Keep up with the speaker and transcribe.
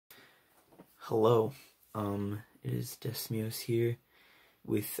Hello, it is Desmios here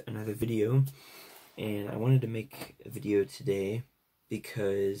with another video, and I wanted to make a video today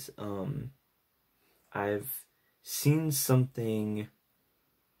because, I've seen something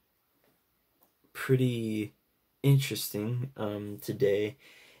pretty interesting, today,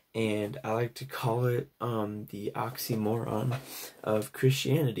 and I like to call it, the Oxymoron of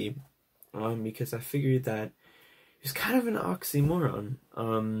Christianity, because I figured that it's kind of an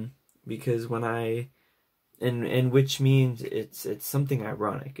oxymoron, because when and which means it's something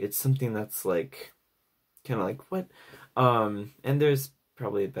ironic. It's something that's like, kind of like, what? And there's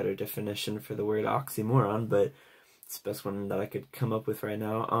probably a better definition for the word oxymoron, but it's the best one that I could come up with right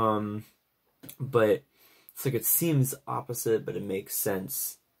now. But it's like, it seems opposite, but it makes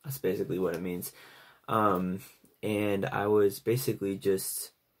sense. That's basically what it means. And I was basically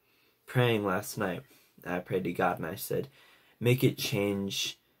just praying last night. I prayed to God and I said, make it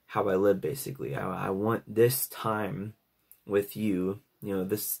change how I live, basically. I want this time with you,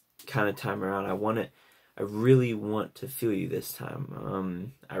 this kind of time around. I really want to feel you this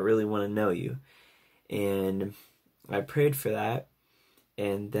time. I really want to know you. And I prayed for that.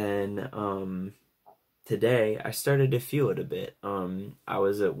 And then today I started to feel it a bit. I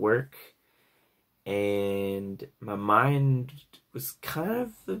was at work and my mind was kind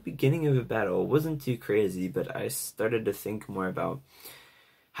of the beginning of a battle. It wasn't too crazy, but I started to think more about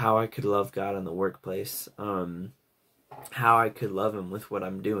how I could love God in the workplace, how I could love Him with what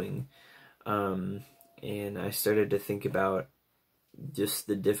I'm doing, and I started to think about just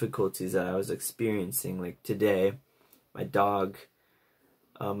the difficulties that I was experiencing. Like today, my dog,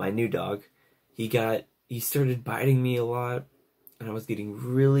 my new dog, he started biting me a lot, and I was getting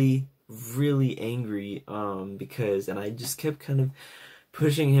really angry, and I just kept kind of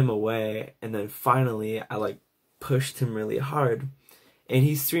pushing him away, and then finally I like pushed him really hard, and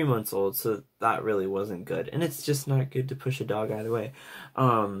he's 3 months old, so that really wasn't good, and it's just not good to push a dog either way,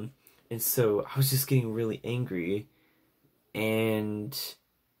 and so I was just getting really angry, and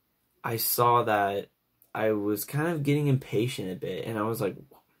I saw that I was kind of getting impatient a bit, and I was like,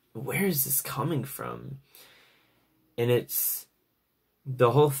 where is this coming from? And it's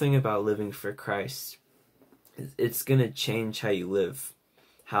the whole thing about living for Christ. It's gonna change how you live,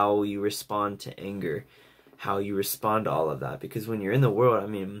 how you respond to anger, how you respond to all of that. Because when you're in the world, I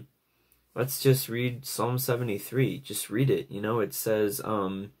mean, let's just read Psalm 73. Just read it. It says,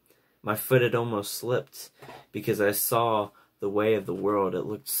 my foot had almost slipped because I saw the way of the world. It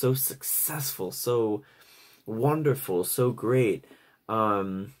looked so successful, so wonderful, so great.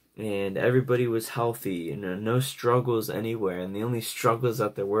 And everybody was healthy, no struggles anywhere, and the only struggles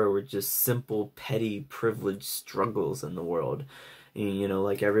that there were just simple, petty, privileged struggles in the world,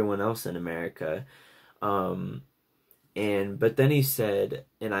 like everyone else in America. But then he said,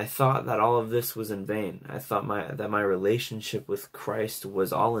 and I thought that all of this was in vain. I thought that my relationship with Christ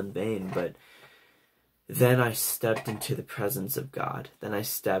was all in vain, but then I stepped into the presence of God. Then I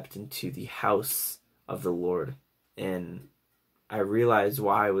stepped into the house of the Lord, and I realized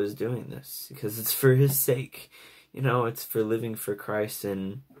why I was doing this, because it's for His sake, it's for living for Christ,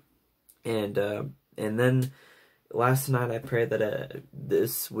 and then last night I prayed that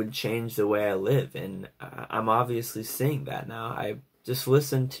this would change the way I live, and I'm obviously seeing that now. I just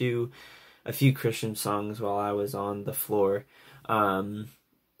listened to a few Christian songs while I was on the floor, and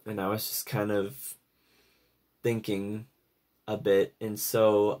I was just kind of thinking a bit, and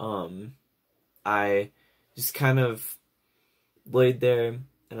so I just kind of laid there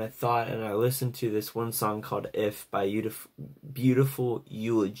and I thought, and I listened to this one song called If by Beautiful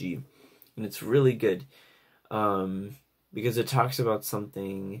Eulogy, and it's really good, because it talks about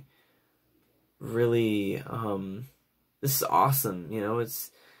something really, this is awesome,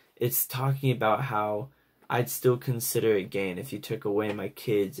 it's talking about how I'd still consider it gain if you took away my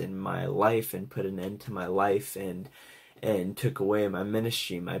kids and my life and put an end to my life, and took away my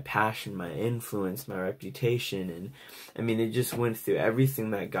ministry, my passion, my influence, my reputation, and I mean, it just went through everything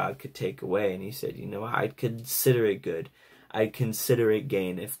that God could take away, and He said, I'd consider it good, I'd consider it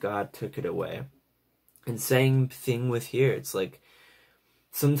gain if God took it away. And same thing with here. It's like,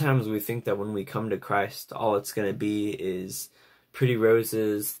 sometimes we think that when we come to Christ, all it's going to be is pretty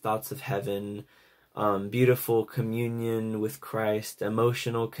roses, thoughts of heaven, beautiful communion with Christ,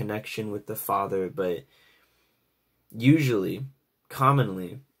 emotional connection with the Father, but usually,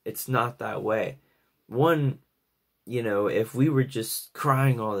 commonly, it's not that way. One, if we were just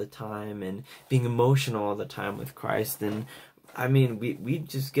crying all the time and being emotional all the time with Christ, then, I mean, we'd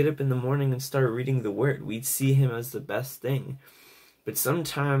just get up in the morning and start reading the Word. We'd see Him as the best thing. But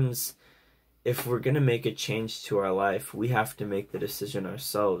sometimes, if we're going to make a change to our life, we have to make the decision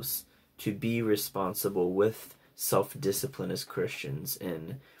ourselves to be responsible with self-discipline as Christians.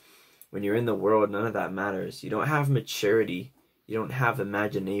 And when you're in the world, none of that matters. You don't have maturity. You don't have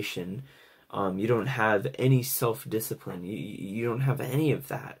imagination. You don't have any self-discipline. You don't have any of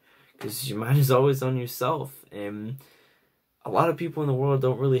that, because your mind is always on yourself. And a lot of people in the world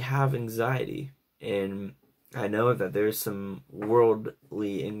don't really have anxiety. And I know that there's some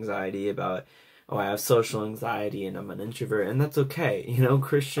worldly anxiety about, oh, I have social anxiety and I'm an introvert, and that's okay. You know,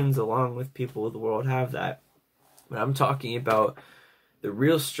 Christians, along with people of the world, have that. But I'm talking about the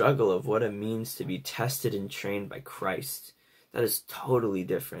real struggle of what it means to be tested and trained by Christ. That is totally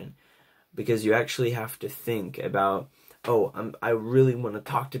different, because you actually have to think about, oh, I really want to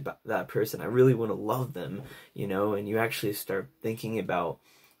talk to that person. I really want to love them, you know, and you actually start thinking about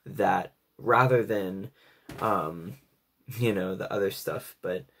that rather than, you know, the other stuff.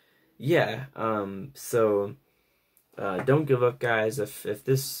 But yeah, so don't give up, guys. If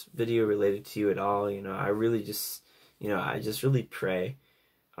this video related to you at all, you know, I really just, you know, I just really pray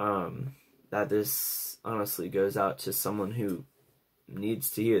that this honestly goes out to someone who needs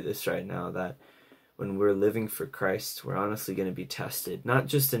to hear this right now, that when we're living for Christ, we're honestly going to be tested, not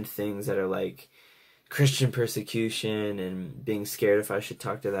just in things that are like Christian persecution and being scared if I should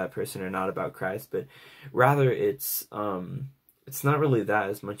talk to that person or not about Christ, but rather it's not really that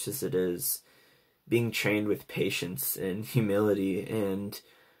as much as it is being trained with patience and humility and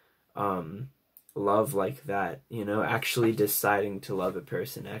love like that, you know, actually deciding to love a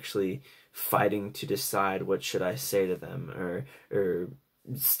person, actually fighting to decide what should I say to them, or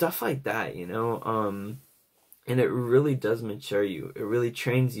stuff like that, you know. And it really does mature you. It really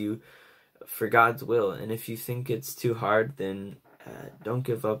trains you for God's will. And if you think it's too hard, then don't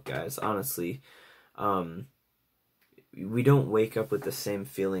give up, guys. Honestly, we don't wake up with the same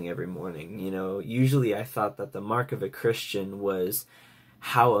feeling every morning, you know. Usually I thought that the mark of a Christian was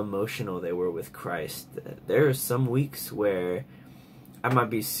how emotional they were with Christ. There are some weeks where I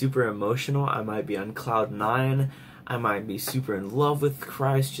might be super emotional, I might be on cloud 9, I might be super in love with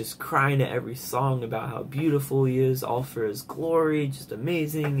Christ, just crying to every song about how beautiful he is, all for his glory, just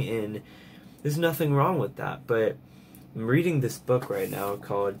amazing, and there's nothing wrong with that. But I'm reading this book right now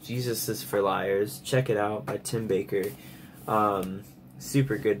called Jesus is for Liars. Check it out, by Tim Baker.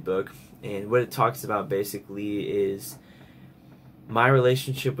 Super good book. And what it talks about basically is my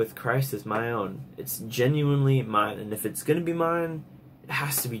relationship with Christ is my own. It's genuinely mine. And if it's going to be mine, it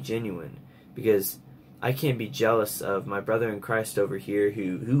has to be genuine. Because I can't be jealous of my brother in Christ over here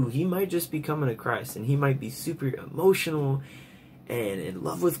who he might just be coming to Christ. And he might be super emotional and in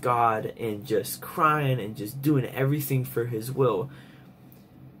love with God and just crying and just doing everything for his will.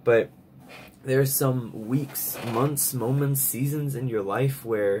 But there's some weeks, months, moments, seasons in your life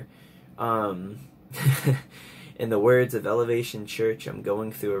where, in the words of Elevation Church, I'm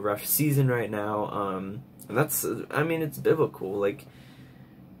going through a rough season right now. And that's, I mean, it's biblical. Like,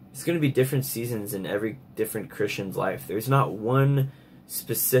 it's going to be different seasons in every different Christian's life. There's not one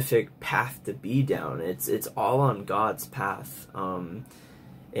specific path to be down. It's all on God's path.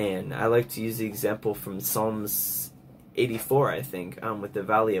 And I like to use the example from Psalms 84, I think, with the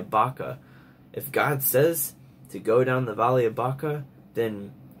Valley of Baca. If God says to go down the Valley of Baca,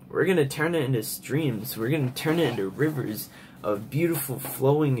 then we're going to turn it into streams. We're going to turn it into rivers of beautiful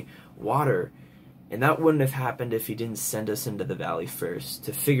flowing water. And that wouldn't have happened if he didn't send us into the valley first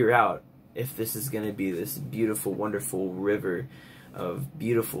to figure out if this is going to be this beautiful, wonderful river of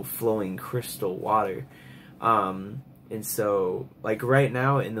beautiful flowing crystal water. And so, like right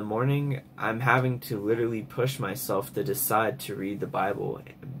now in the morning, I'm having to literally push myself to decide to read the Bible.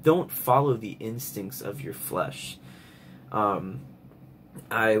 Don't follow the instincts of your flesh.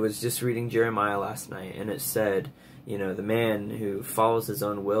 I was just reading Jeremiah last night, and it said, you know, the man who follows his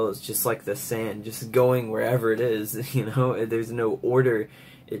own will is just like the sand, just going wherever it is, you know. There's no order.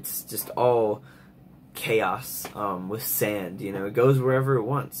 It's just all chaos with sand, you know. It goes wherever it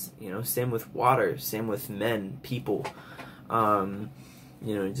wants, you know. Same with water, same with men, people,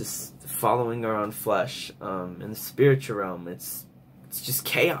 you know, just following our own flesh. In the spiritual realm, it's just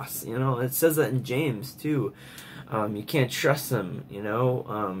chaos, you know. It says that in James too. You can't trust them, you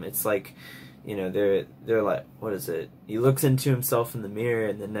know. It's like, you know, they're like, what is it? He looks into himself in the mirror,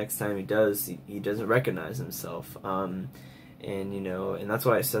 and the next time he does, he doesn't recognize himself. And you know, and that's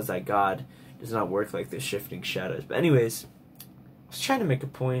why it says that God does not work like the shifting shadows. But anyways, I was trying to make a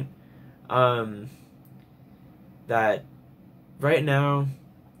point that right now,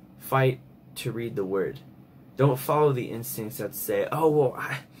 fight to read the Word. Don't follow the instincts that say, oh, well,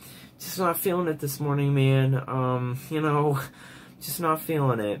 I just not feeling it this morning, man. You know, just not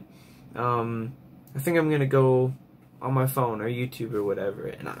feeling it. I think I'm gonna go on my phone or YouTube or whatever.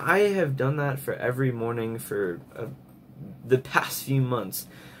 And I have done that for every morning for the past few months.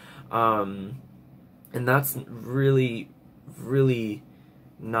 And that's really, really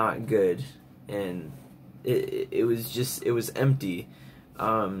not good. And it was empty.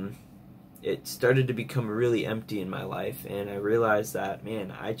 It started to become really empty in my life, and I realized that,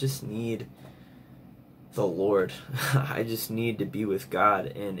 man, I just need the Lord. I just need to be with God.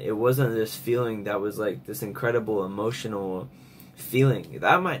 And it wasn't this feeling that was like this incredible emotional feeling.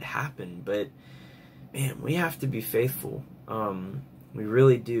 That might happen, but man, we have to be faithful. We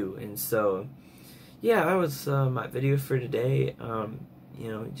really do. And so, yeah, that was my video for today.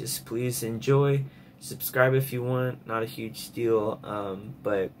 Just please enjoy. Subscribe if you want. Not a huge deal.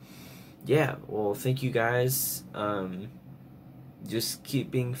 But yeah, well, thank you guys. Just keep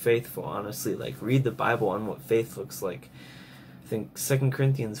being faithful, honestly. Like, read the Bible on what faith looks like. I think 2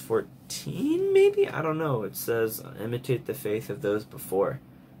 Corinthians 14, maybe? I don't know. It says, imitate the faith of those before.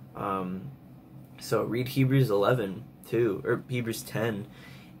 So read Hebrews 11, too, or Hebrews 10,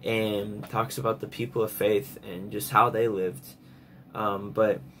 and talks about the people of faith and just how they lived.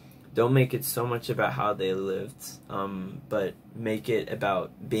 But don't make it so much about how they lived, but make it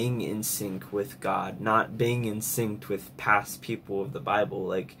about being in sync with God, not being in sync with past people of the Bible.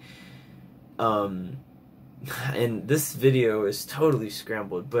 Like, and this video is totally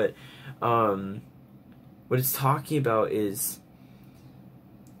scrambled, but what it's talking about is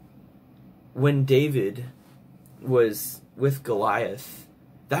when David was with Goliath,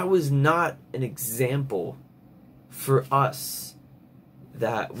 that was not an example for us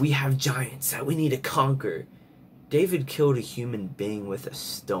that we have giants that we need to conquer. David killed a human being with a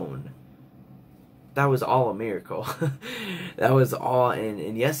stone. That was all a miracle. That was all,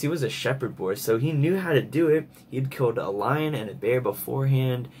 and yes, he was a shepherd boy, so he knew how to do it. He'd killed a lion and a bear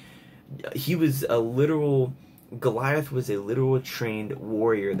beforehand. Goliath was a literal trained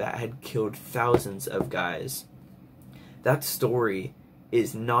warrior that had killed thousands of guys. That story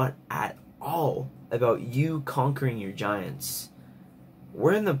is not at all about you conquering your giants.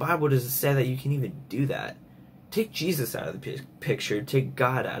 Where in the Bible does it say that you can even do that? Take Jesus out of the picture. Take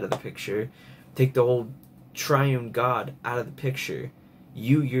God out of the picture. Take the whole triune God out of the picture.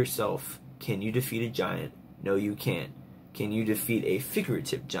 You yourself, can you defeat a giant? No, you can't. Can you defeat a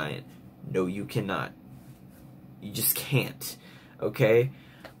figurative giant? No, you cannot. You just can't. Okay?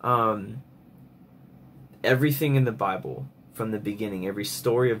 Everything in the Bible, from the beginning, every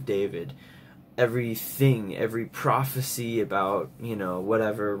story of David, everything, every prophecy about,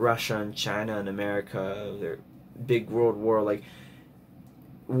 whatever, Russia and China and America, their big world war, like,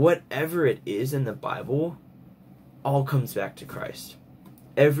 whatever it is in the Bible, all comes back to Christ.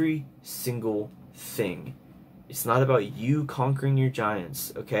 Every single thing. It's not about you conquering your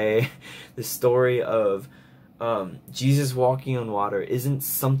giants, okay? The story of Jesus walking on water isn't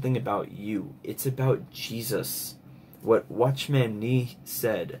something about you. It's about Jesus. What Watchman Nee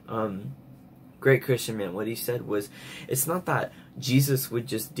said, great Christian man, what he said was, it's not that Jesus would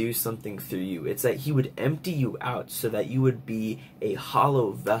just do something through you. It's that he would empty you out so that you would be a hollow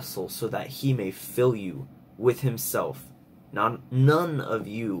vessel so that he may fill you with himself. None of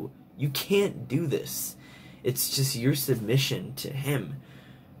you. You can't do this. It's just your submission to him.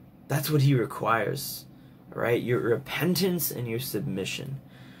 That's what he requires. Alright? Your repentance and your submission.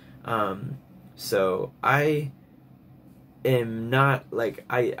 So I am not, like,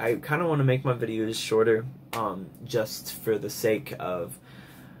 I kind of want to make my videos shorter, just for the sake of,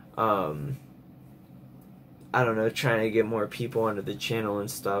 I don't know, trying to get more people onto the channel and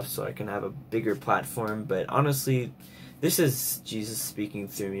stuff so I can have a bigger platform. But honestly, this is Jesus speaking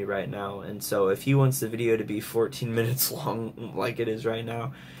through me right now, and so if he wants the video to be 14 minutes long like it is right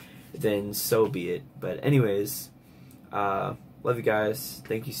now, then so be it. But anyways, love you guys.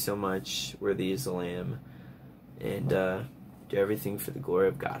 Thank you so much. Worthy is the Lamb. And do everything for the glory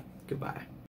of God. Goodbye.